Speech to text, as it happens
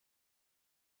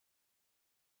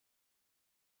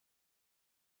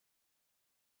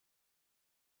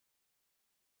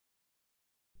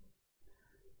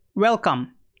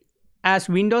Welcome. As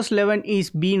Windows 11 is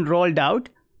being rolled out,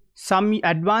 some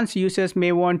advanced users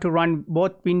may want to run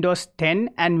both Windows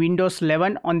 10 and Windows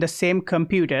 11 on the same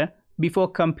computer before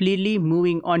completely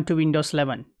moving on to Windows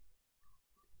 11.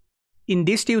 In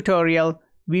this tutorial,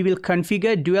 we will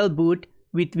configure dual boot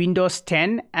with Windows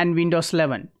 10 and Windows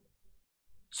 11.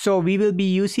 So we will be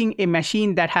using a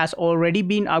machine that has already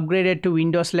been upgraded to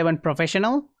Windows 11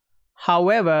 Professional.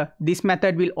 However, this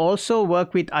method will also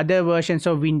work with other versions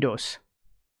of Windows.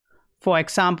 For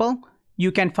example,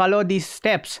 you can follow these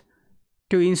steps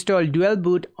to install dual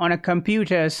boot on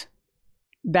computers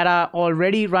that are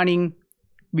already running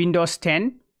Windows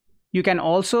 10. You can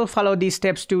also follow these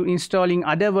steps to installing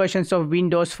other versions of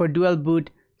Windows for dual boot,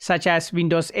 such as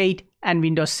Windows 8 and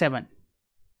Windows 7.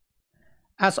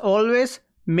 As always,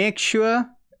 make sure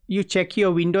you check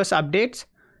your Windows updates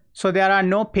so there are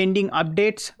no pending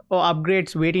updates or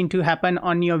upgrades waiting to happen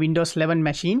on your Windows 11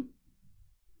 machine.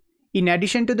 In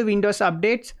addition to the Windows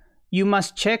updates, you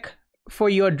must check for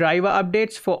your driver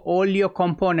updates for all your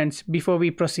components before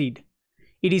we proceed.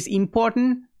 It is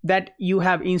important that you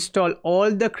have installed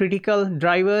all the critical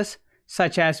drivers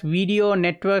such as video,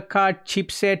 network card,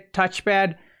 chipset,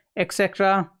 touchpad,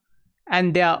 etc.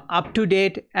 and they are up to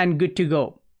date and good to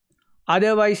go.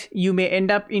 Otherwise, you may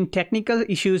end up in technical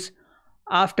issues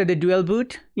after the dual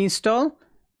boot install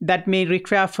that may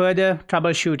require further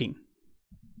troubleshooting.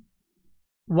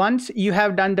 Once you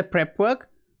have done the prep work,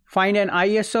 find an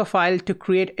ISO file to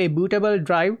create a bootable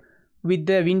drive with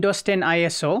the Windows 10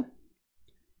 ISO.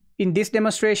 In this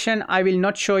demonstration, I will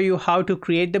not show you how to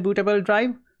create the bootable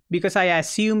drive because I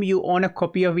assume you own a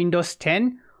copy of Windows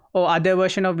 10 or other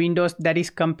version of Windows that is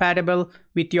compatible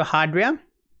with your hardware.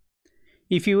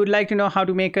 If you would like to know how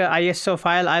to make an ISO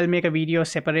file, I'll make a video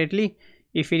separately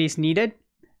if it is needed.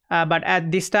 But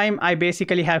at this time, I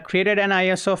basically have created an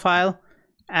ISO file,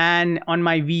 and on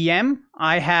my VM,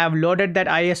 I have loaded that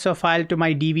ISO file to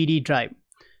my DVD drive.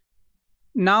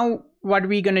 Now, what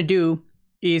we're going to do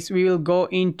is we will go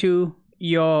into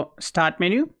your start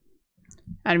menu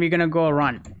and we're going to go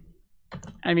run.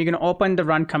 And we're going to open the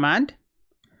run command.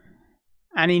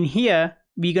 And in here,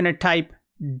 we're going to type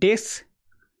disk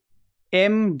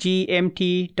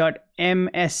mgmt.msc.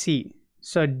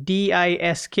 So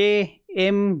disk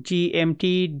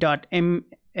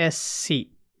mgmt.msc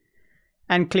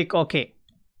and click OK.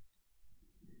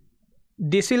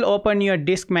 This will open your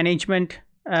disk management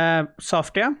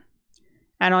software,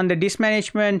 and on the disk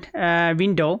management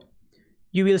window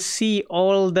you will see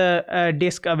all the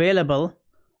disk available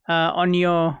on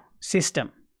your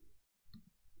system.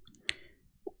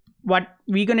 What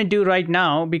we're going to do right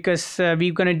now, because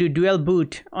we're going to do dual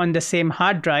boot on the same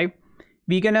hard drive,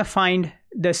 we're going to find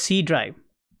the C drive.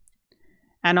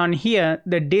 And on here,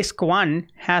 the disk 1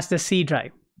 has the C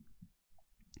drive.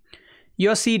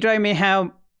 Your C drive may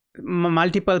have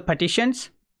multiple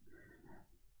partitions.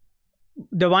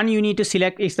 The one you need to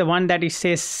select is the one that it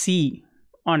says C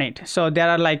on it. So there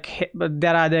are the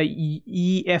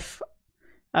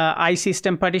EFI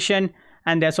system partition,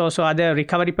 and there's also other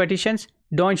recovery partitions.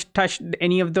 Don't touch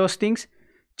any of those things.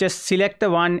 Just select the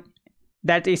one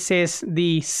that it says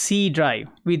the C drive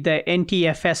with the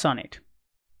NTFS on it.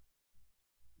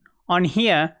 On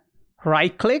here,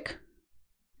 right click,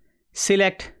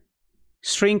 select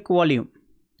shrink volume.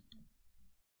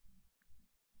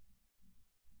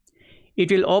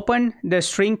 It will open the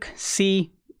shrink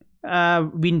C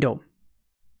window.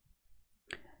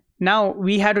 Now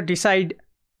we have to decide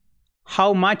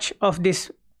how much of this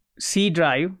C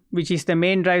drive, which is the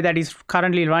main drive that is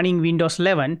currently running Windows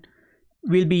 11,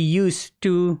 will be used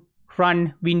to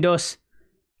run Windows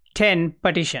 10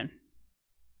 partition.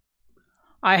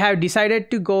 I have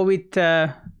decided to go with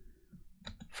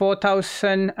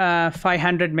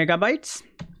 4,500 megabytes.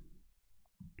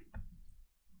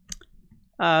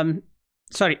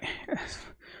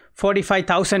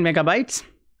 45,000 megabytes,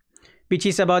 which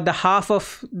is about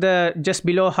the just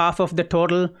below half of the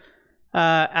total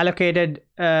allocated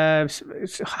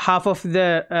half of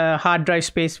the hard drive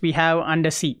space we have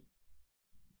under C.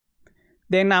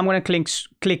 Then I'm going to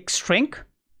click shrink,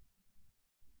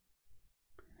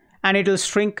 and it will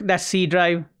shrink that C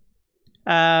drive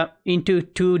into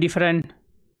two different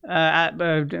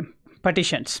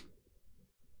partitions.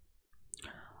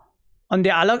 On the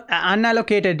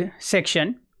unallocated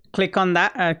section, click on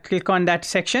that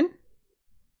section,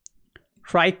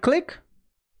 right click,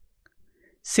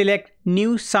 select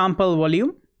new sample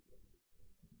volume,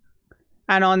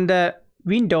 and on the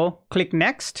window click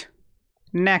next,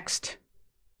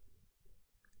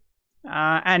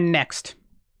 and next.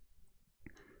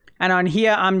 And on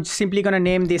here, I'm simply going to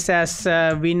name this as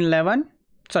Win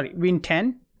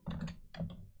 10.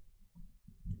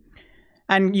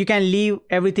 And you can leave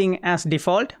everything as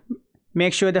default.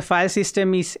 Make sure the file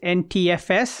system is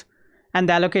NTFS, and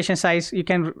the allocation size, you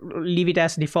can leave it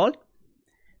as default.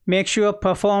 Make sure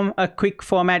perform a quick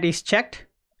format is checked,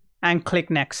 and click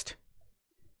next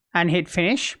and hit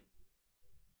finish.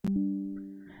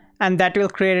 And that will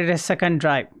create a second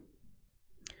drive.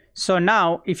 So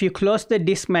now if you close the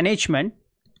disk management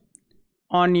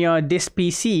on your disk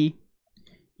PC,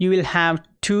 you will have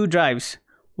two drives.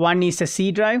 One is the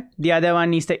C drive, the other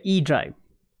one is the E drive.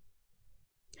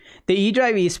 The E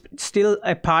drive is still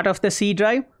a part of the C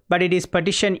drive, but it is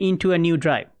partitioned into a new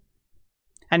drive.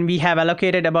 And we have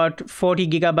allocated about 40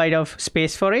 GB of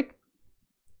space for it.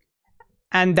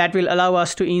 And that will allow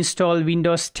us to install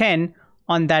Windows 10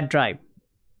 on that drive.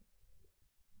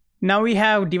 Now we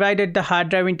have divided the hard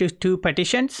drive into two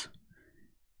partitions,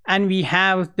 and we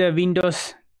have the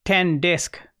Windows 10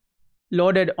 disk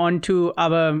loaded onto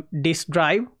our disk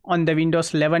drive on the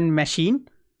Windows 11 machine.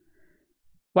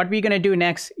 What we're going to do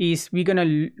next is we're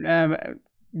going to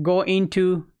go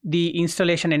into the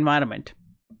installation environment.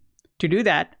 To do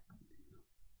that,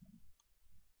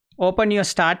 open your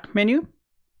Start menu,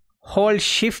 hold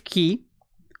Shift key.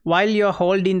 While you're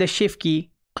holding the Shift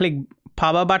key, click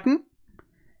Power button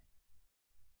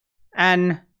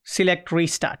and select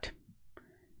Restart.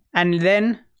 And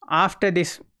then after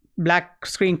this black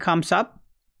screen comes up,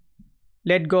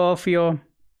 let go of your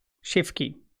Shift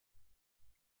key.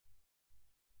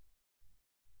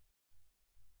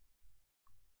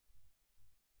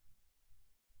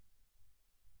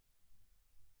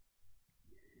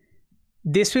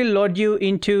 This will load you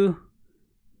into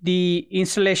the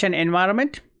installation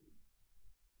environment,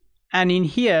 and in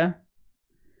here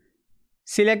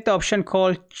select the option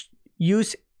called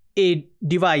Use a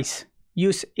device.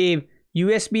 Use a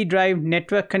USB drive,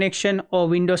 network connection, or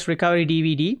Windows Recovery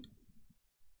DVD.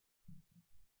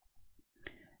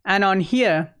 And on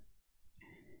here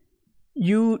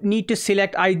you need to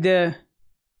select either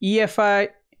EFI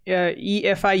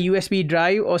USB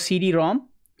drive or CD-ROM.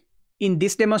 In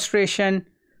this demonstration,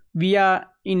 we are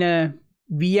in a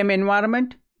VM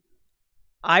environment.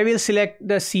 I will select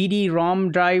the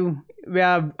CD-ROM drive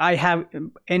where I have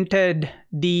entered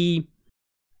the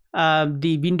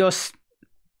Windows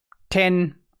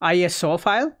 10 ISO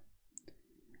file.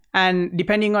 And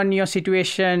depending on your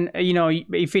situation,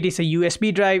 if it is a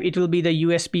USB drive, it will be the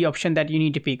USB option that you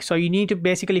need to pick. So you need to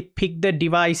basically pick the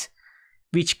device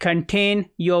which contain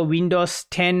your Windows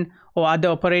 10 or other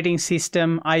operating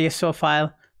system ISO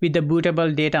file with the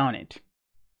bootable data on it.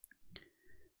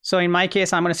 So in my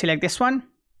case, I'm going to select this one.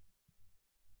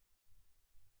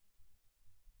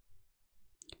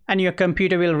 And your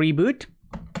computer will reboot.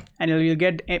 And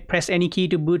you'll press any key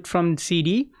to boot from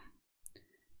CD.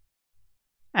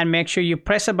 And make sure you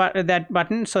press that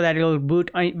button so that it will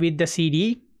boot with the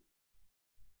CD.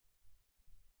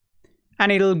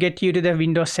 And it will get you to the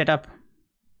Windows setup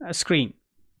screen.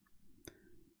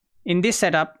 In this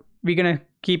setup, we're going to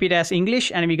keep it as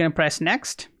English, and we're going to press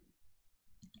next.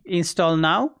 Install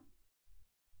now.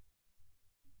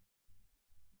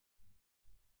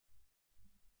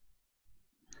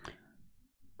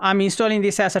 I'm installing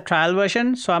this as a trial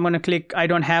version, so I'm going to click I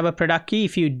don't have a product key.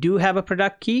 If you do have a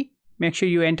product key, make sure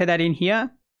you enter that in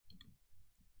here.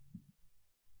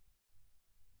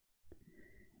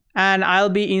 And I'll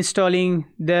be installing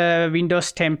the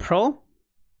Windows 10 Pro.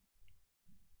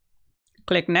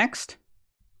 Click next.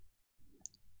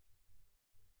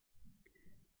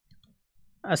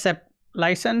 Accept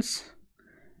license.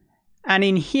 And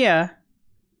in here,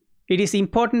 it is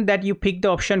important that you pick the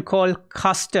option called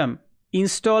Custom.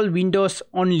 Install Windows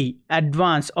Only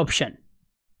Advanced option.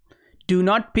 Do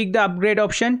not pick the upgrade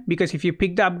option, because if you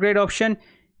pick the upgrade option,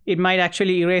 it might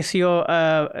actually erase your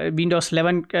Windows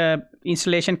 11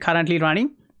 installation currently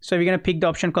running. So we're going to pick the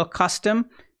option called Custom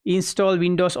Install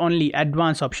Windows Only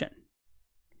Advanced option.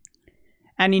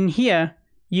 And in here,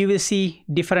 you will see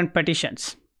different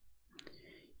partitions.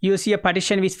 You will see a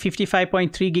partition with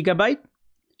 55.3 GB.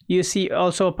 You see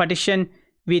also a partition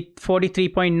with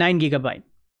 43.9 GB.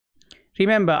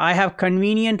 Remember, I have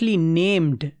conveniently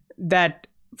named that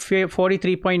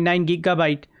 43.9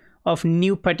 GB of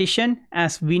new partition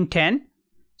as Win10.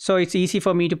 So it's easy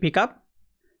for me to pick up.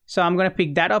 So I'm going to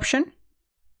pick that option.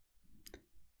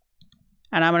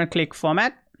 And I'm going to click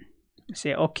Format.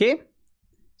 Say OK.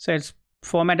 So it's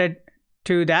formatted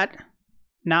to that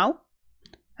now.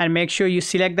 And make sure you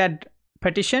select that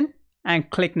partition and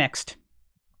click Next.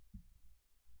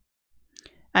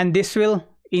 And this will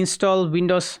install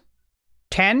Windows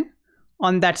 10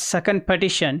 on that second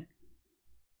partition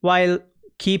while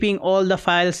keeping all the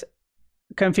files,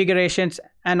 configurations,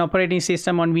 and operating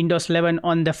system on Windows 11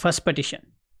 on the first partition.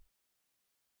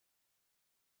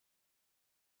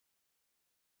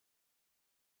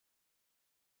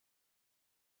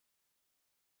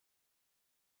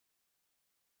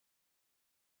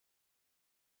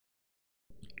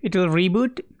 It will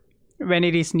reboot when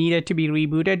it is needed to be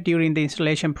rebooted during the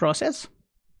installation process.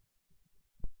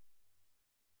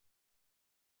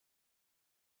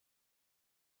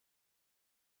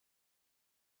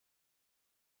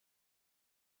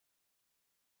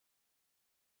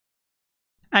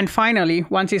 And finally,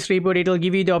 once it's rebooted, it'll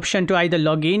give you the option to either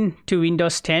log in to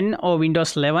Windows 10 or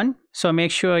Windows 11. So make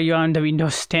sure you're on the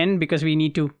Windows 10 because we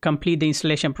need to complete the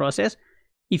installation process.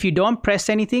 If you don't press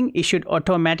anything, it should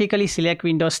automatically select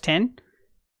Windows 10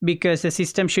 because the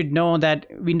system should know that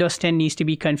Windows 10 needs to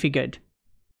be configured.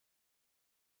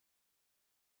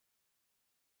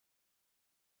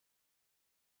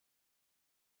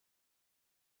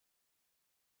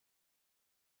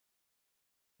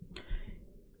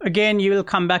 Again, you will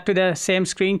come back to the same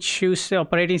screen, choose the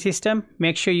operating system.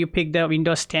 Make sure you pick the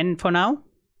Windows 10 for now.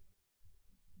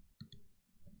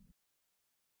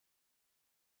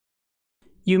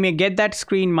 You may get that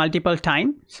screen multiple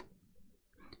times.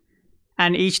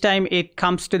 And each time it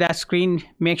comes to that screen,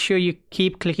 make sure you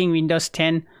keep clicking Windows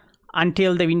 10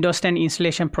 until the Windows 10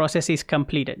 installation process is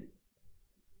completed.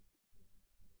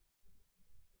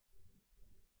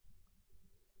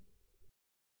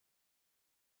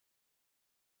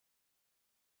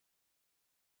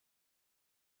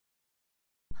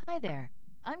 Hi there,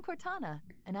 I'm Cortana,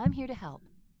 and I'm here to help.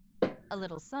 A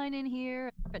little sign in here,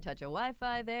 a touch of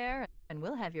Wi-Fi there, and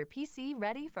we'll have your PC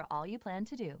ready for all you plan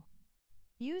to do.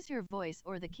 Use your voice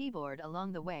or the keyboard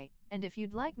along the way, and if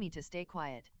you'd like me to stay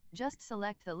quiet, just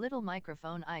select the little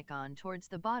microphone icon towards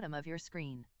the bottom of your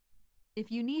screen. If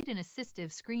you need an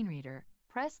assistive screen reader,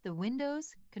 press the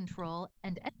Windows, Control,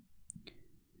 and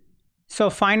So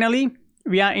finally,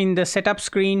 we are in the setup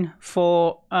screen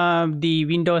for the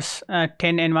Windows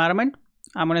 10 environment.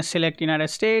 I'm going to select United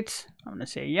States. I'm going to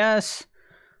say yes.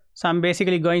 So I'm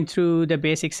basically going through the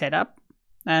basic setup,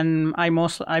 and I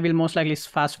will most likely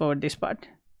fast forward this part.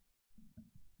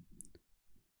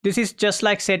 This is just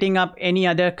like setting up any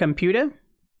other computer.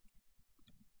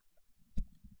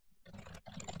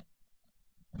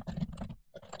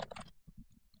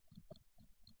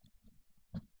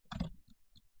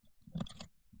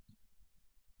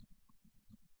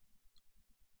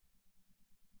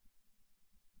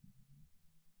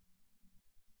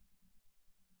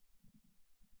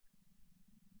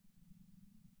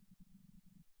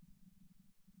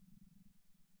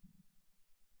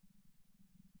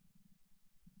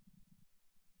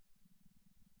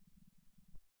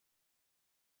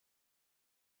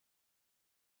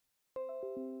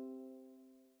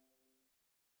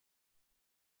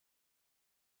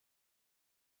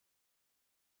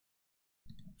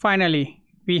 Finally,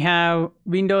 we have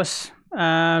Windows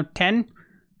 10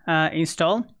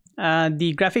 installed.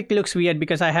 The graphic looks weird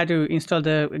because I had to install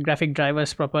the graphic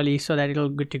drivers properly so that it'll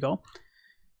good to go.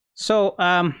 So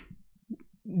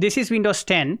this is Windows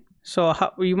 10. So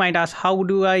you might ask, how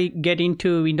do I get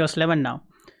into Windows 11 now?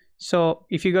 So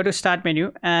if you go to Start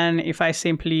menu, and if I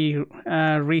simply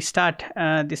restart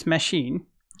this machine,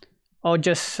 or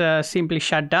just simply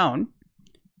shut down,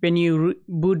 when you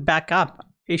boot back up,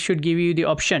 it should give you the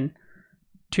option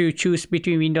to choose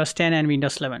between Windows 10 and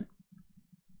Windows 11.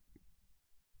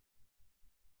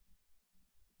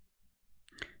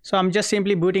 So I'm just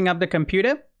simply booting up the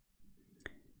computer.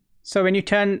 So when you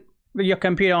turn your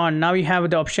computer on, now you have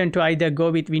the option to either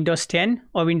go with Windows 10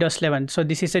 or Windows 11. So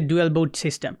this is a dual boot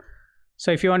system.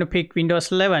 So if you want to pick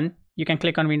Windows 11, you can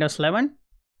click on Windows 11.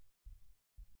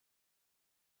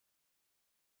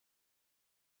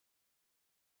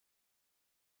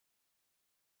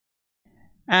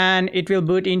 And it will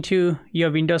boot into your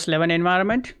Windows 11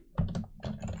 environment.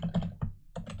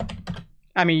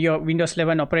 I mean your Windows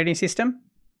 11 operating system.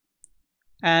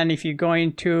 And if you go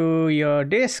into your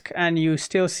disk and you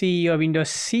still see your Windows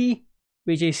C,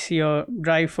 which is your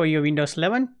drive for your Windows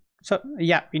 11. So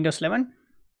yeah, Windows 11.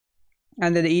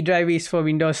 And then the E drive is for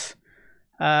Windows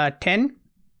 10.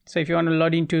 So if you want to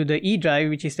load into the E drive,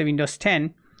 which is the Windows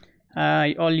 10,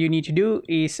 all you need to do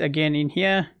is, again, in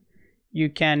here, you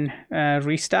can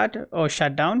restart or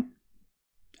shut down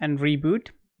and reboot.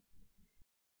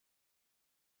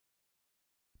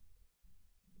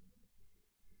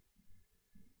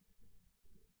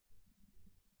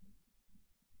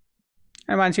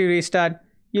 And once you restart,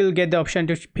 you'll get the option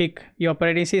to pick your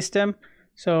operating system.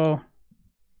 So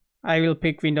I will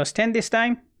pick Windows 10 this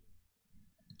time.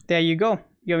 There you go,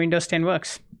 your Windows 10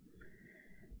 works.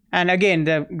 And again,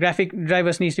 the graphic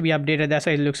drivers needs to be updated. That's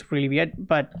why it looks really weird.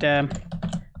 But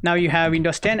now you have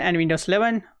Windows 10 and Windows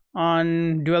 11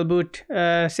 on dual boot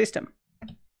system.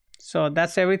 So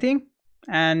that's everything,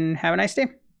 and have a nice day.